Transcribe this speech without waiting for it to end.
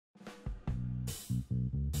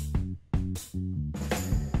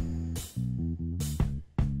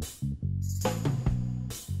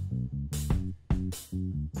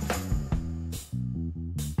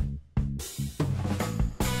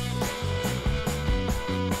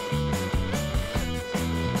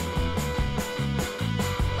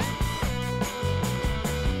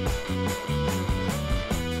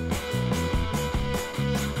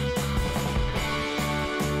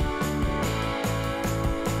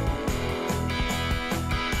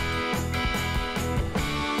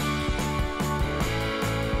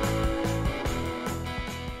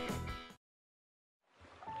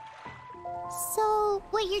So,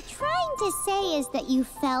 what you're trying to say is that you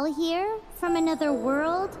fell here from another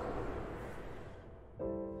world?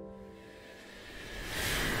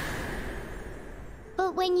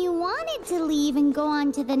 But when you wanted to leave and go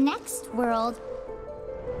on to the next world,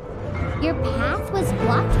 your path was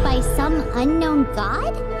blocked by some unknown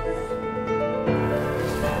god?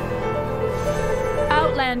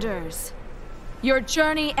 Outlanders, your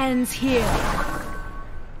journey ends here.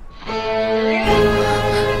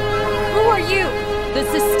 Who are you? The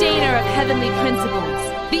sustainer of heavenly principles.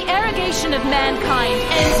 The arrogation of mankind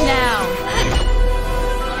ends now.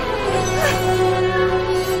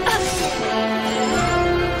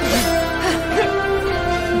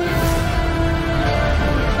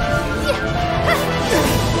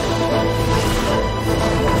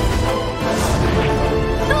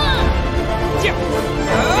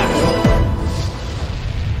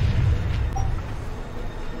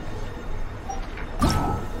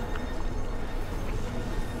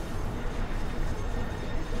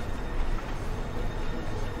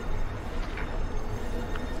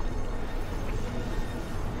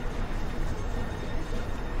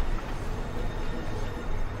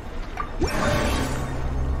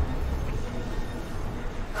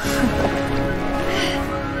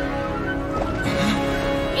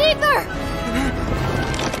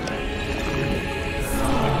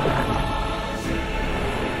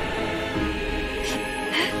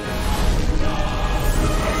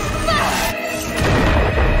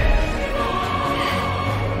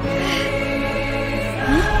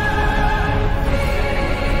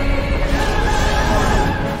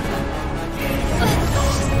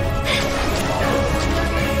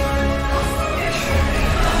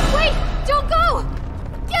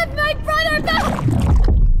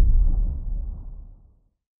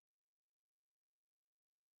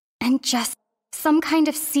 And just some kind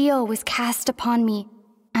of seal was cast upon me,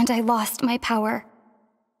 and I lost my power.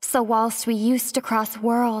 So whilst we used to cross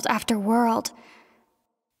world after world,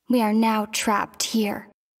 we are now trapped here.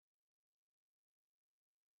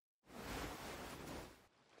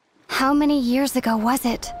 How many years ago was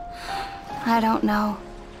it? I don't know.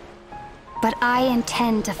 But I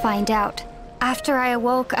intend to find out. After I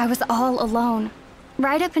awoke, I was all alone.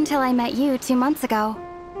 Right up until I met you 2 months ago.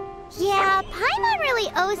 Yeah, Paimon really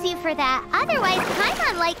owes you for that. Otherwise,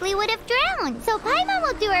 Paimon likely would have drowned. So Paimon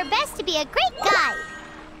will do her best to be a great guide.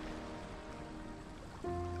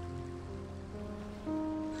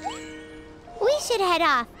 We should head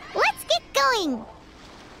off. Let's get going.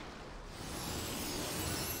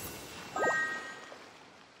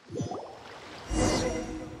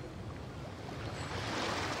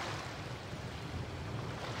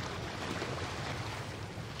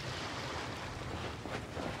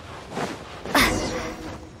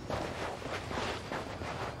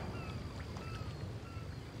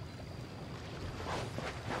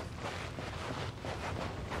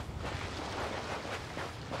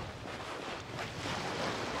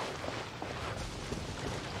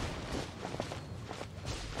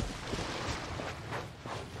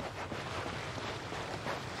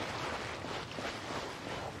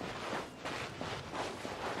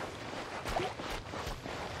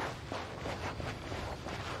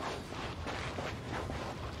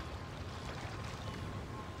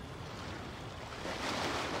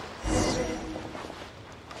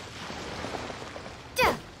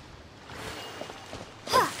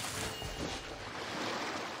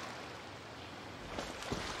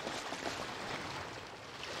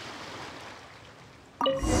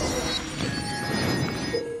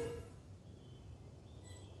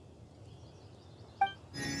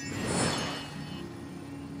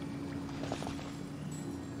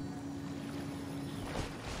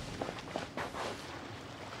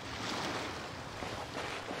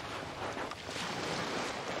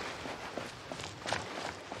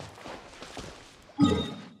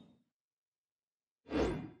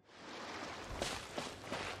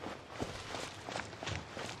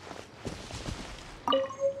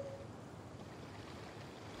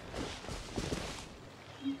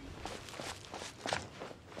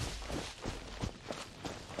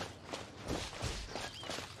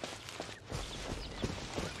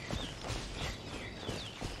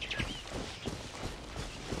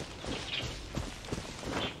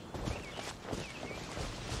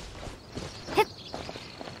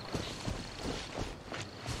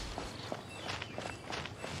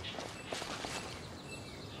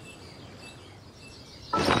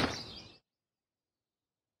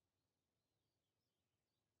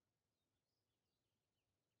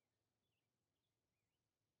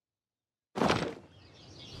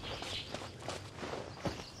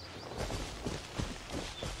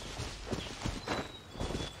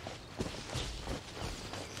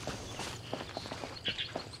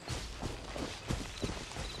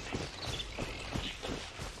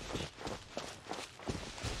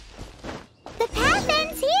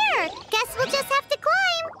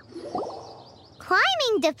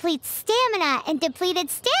 depletes stamina, and depleted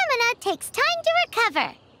stamina takes time to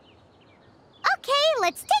recover. Okay,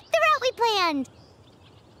 let's take the route we planned.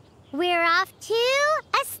 We're off to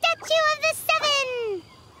a Statue of the Seven.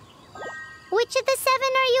 Which of the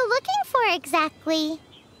seven are you looking for exactly?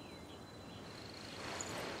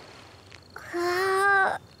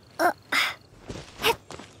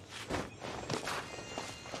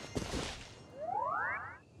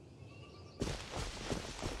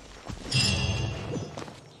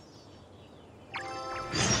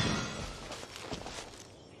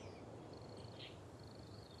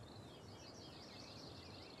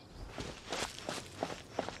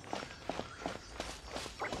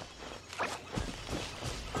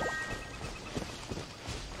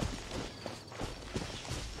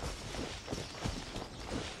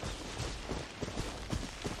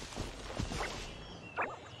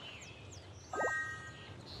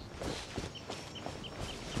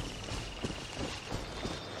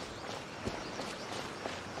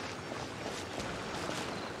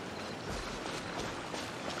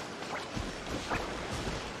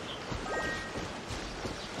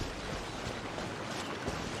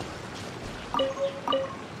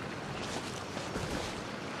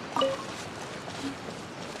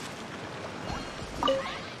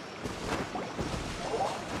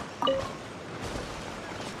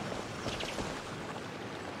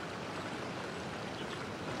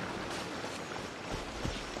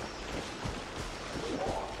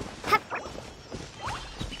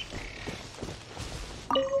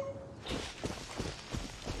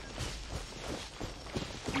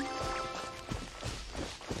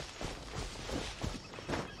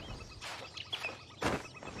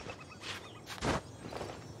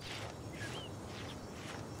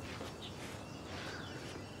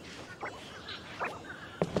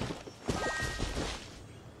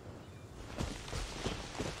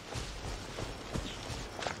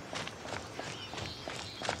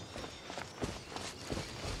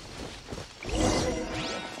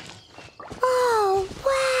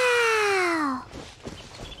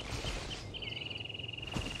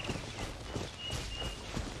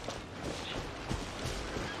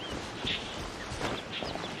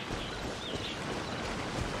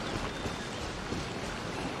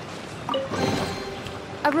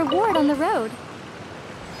 A reward on the road.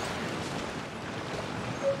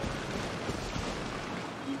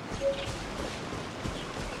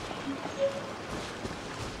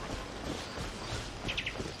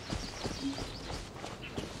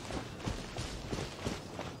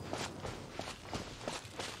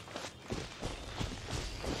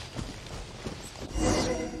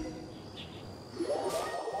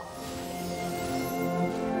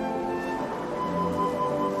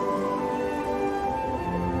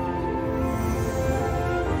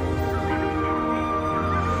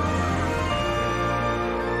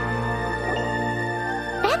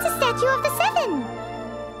 That's a statue of the Seven!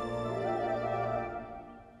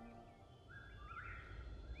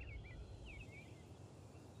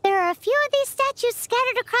 There are a few of these statues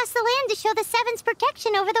scattered across the land to show the Seven's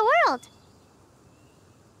protection over the world.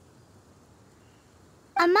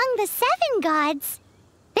 Among the Seven gods,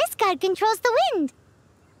 this god controls the wind.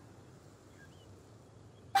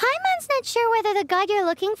 Paimon's not sure whether the god you're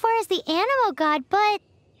looking for is the animal god, but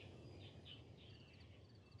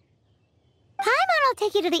Paimon will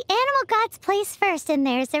take you to the animal god's place first, and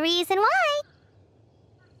there's the reason why.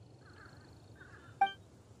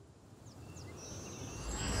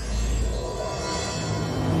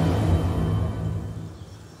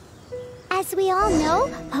 As we all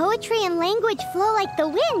know, poetry and language flow like the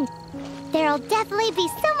wind. There'll definitely be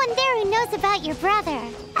someone there who knows about your brother.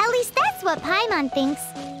 At least that's what Paimon thinks.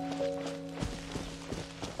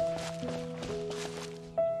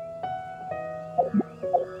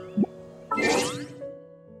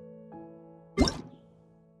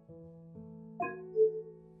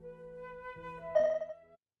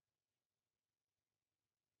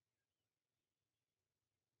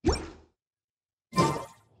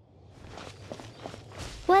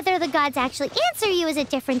 Whether the gods actually answer you is a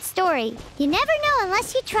different story. You never know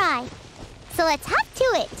unless you try. So let's hop to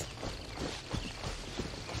it.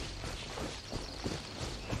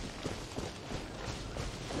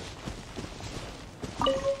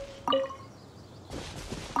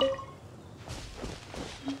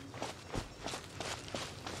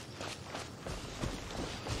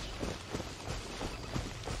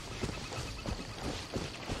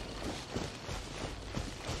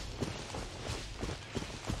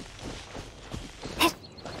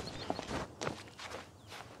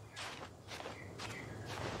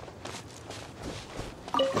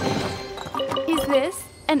 Is this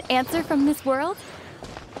an answer from this world?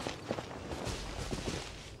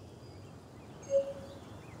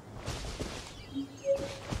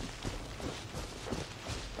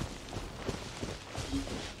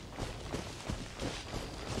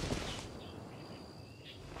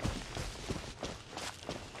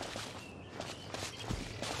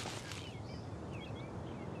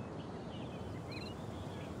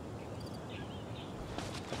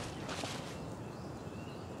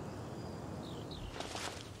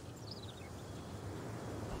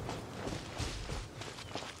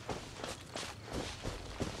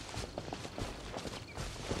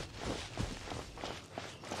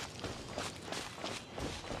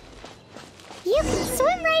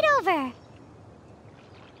 right over.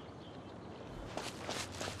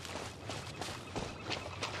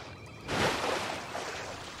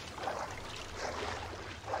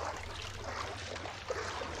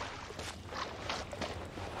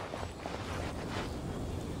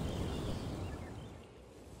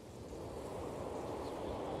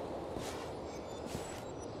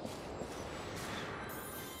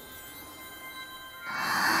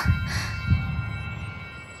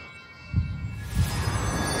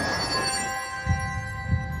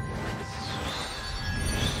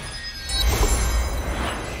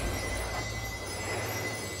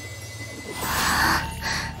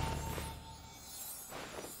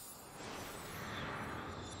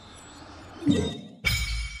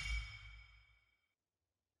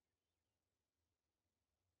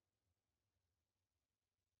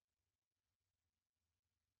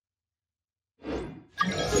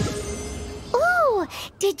 Ooh,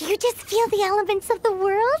 did you just feel the elements of the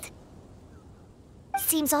world?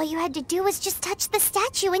 Seems all you had to do was just touch the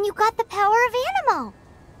statue and you got the power of Animo.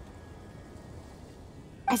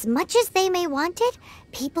 As much as they may want it,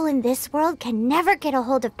 people in this world can never get a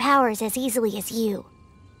hold of powers as easily as you.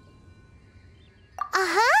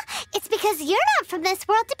 Uh-huh, it's because you're not from this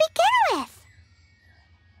world to begin with.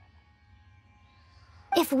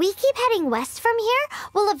 If we keep heading west from here,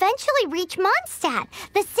 we'll eventually reach Mondstadt,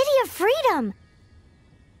 the city of freedom.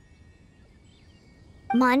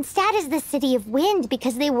 Mondstadt is the city of wind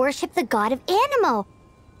because they worship the god of Animo.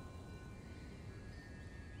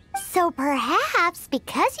 So perhaps,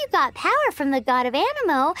 because you got power from the god of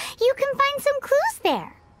Animo, you can find some clues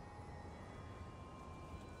there.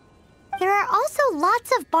 There are also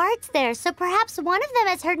lots of bards there, so perhaps one of them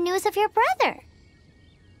has heard news of your brother.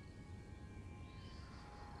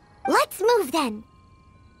 Let's move then.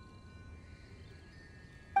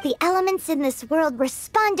 The elements in this world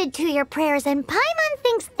responded to your prayers, and Paimon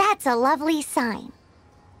thinks that's a lovely sign.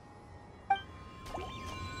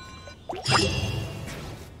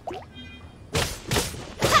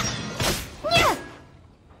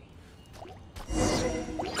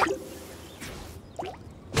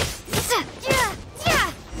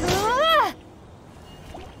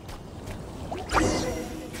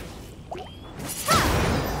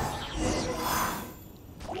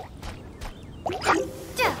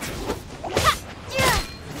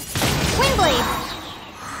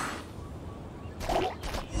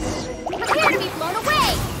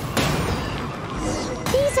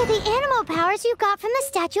 You got from the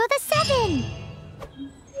Statue of the Seven.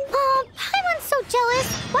 Oh, Paimon's so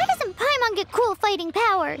jealous. Why doesn't Paimon get cool fighting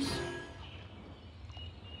powers?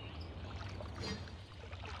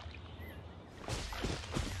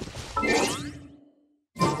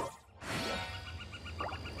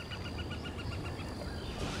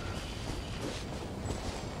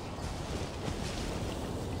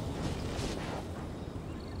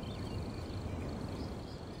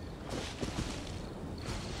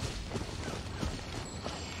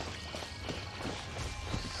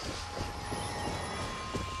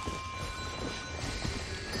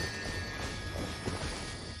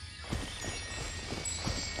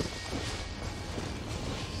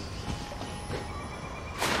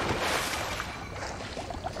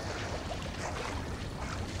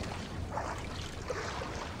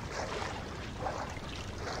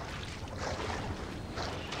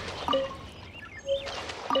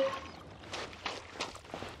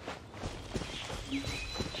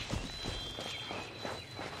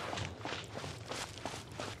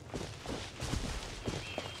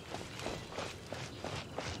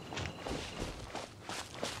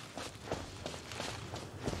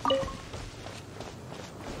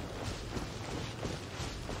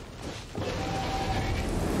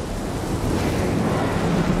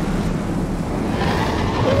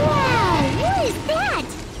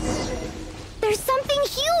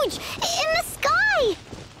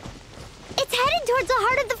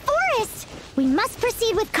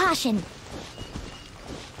 With caution.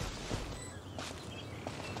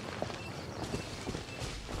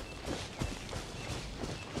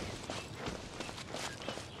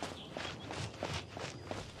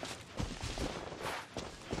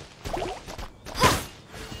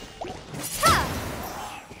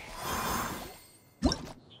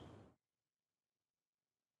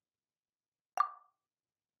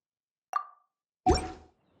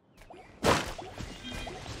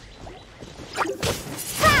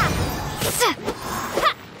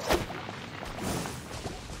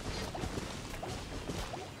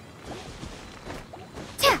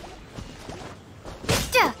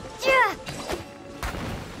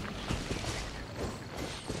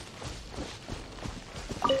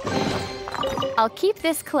 I'll keep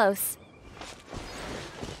this close.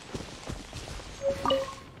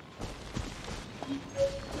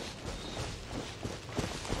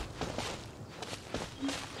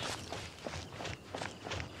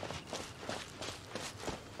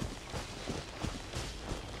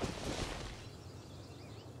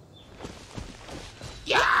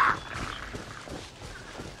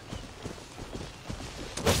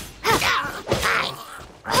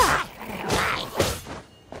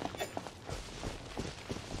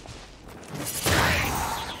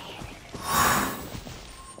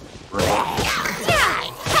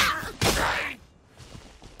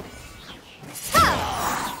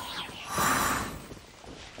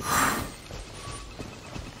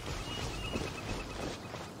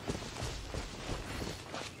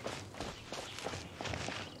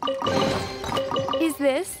 Is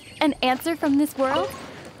this an answer from this world?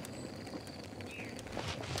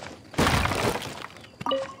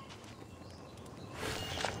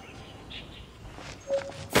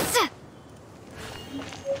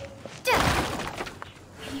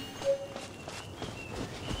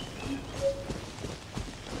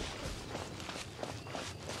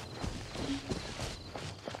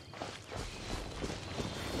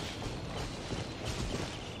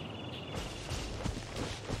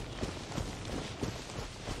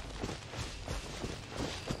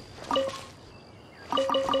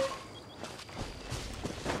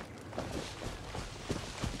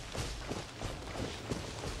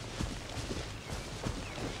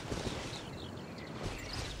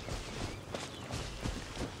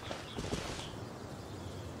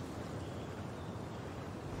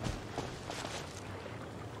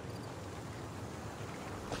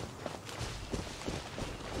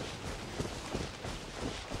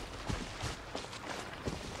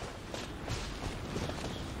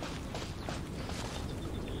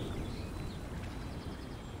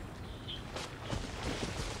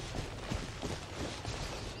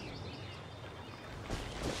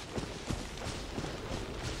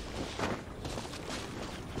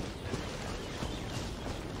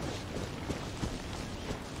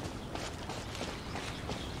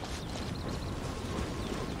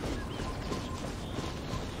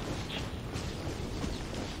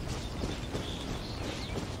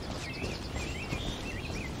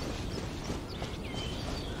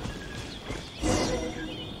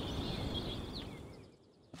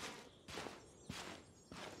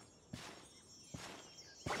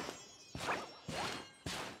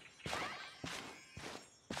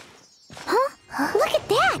 Look at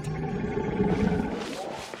that!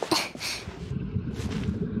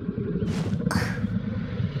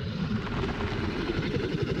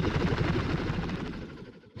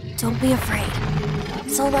 Don't be afraid.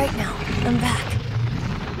 It's all right now. I'm back.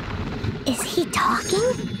 Is he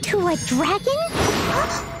talking to a dragon?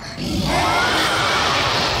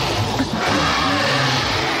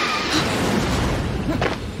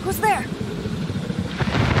 Who's there?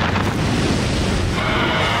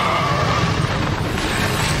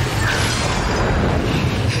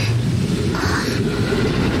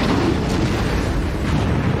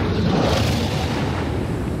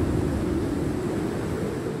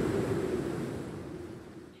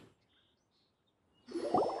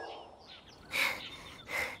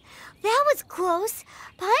 That was close.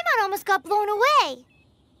 Paimon almost got blown away.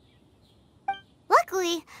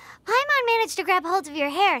 Luckily, Paimon managed to grab hold of your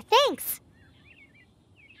hair. Thanks.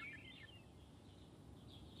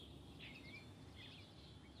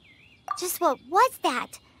 Just what was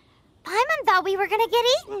that? Paimon thought we were gonna get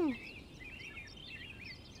eaten.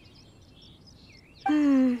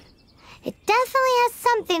 It definitely has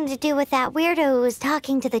something to do with that weirdo who was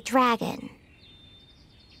talking to the dragon.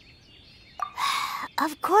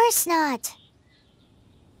 Of course not.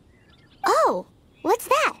 Oh, what's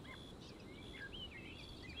that?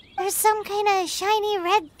 There's some kind of shiny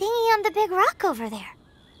red thingy on the big rock over there.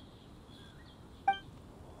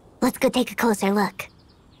 Let's go take a closer look.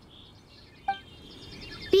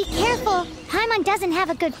 Be careful. Paimon doesn't have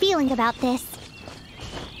a good feeling about this.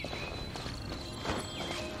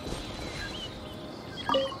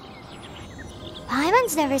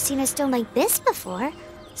 Paimon's never seen a stone like this before,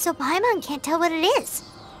 so Paimon can't tell what it is.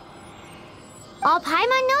 All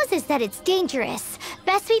Paimon knows is that it's dangerous.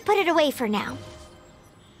 Best we put it away for now.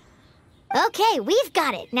 Okay, we've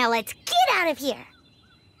got it. Now let's get out of here.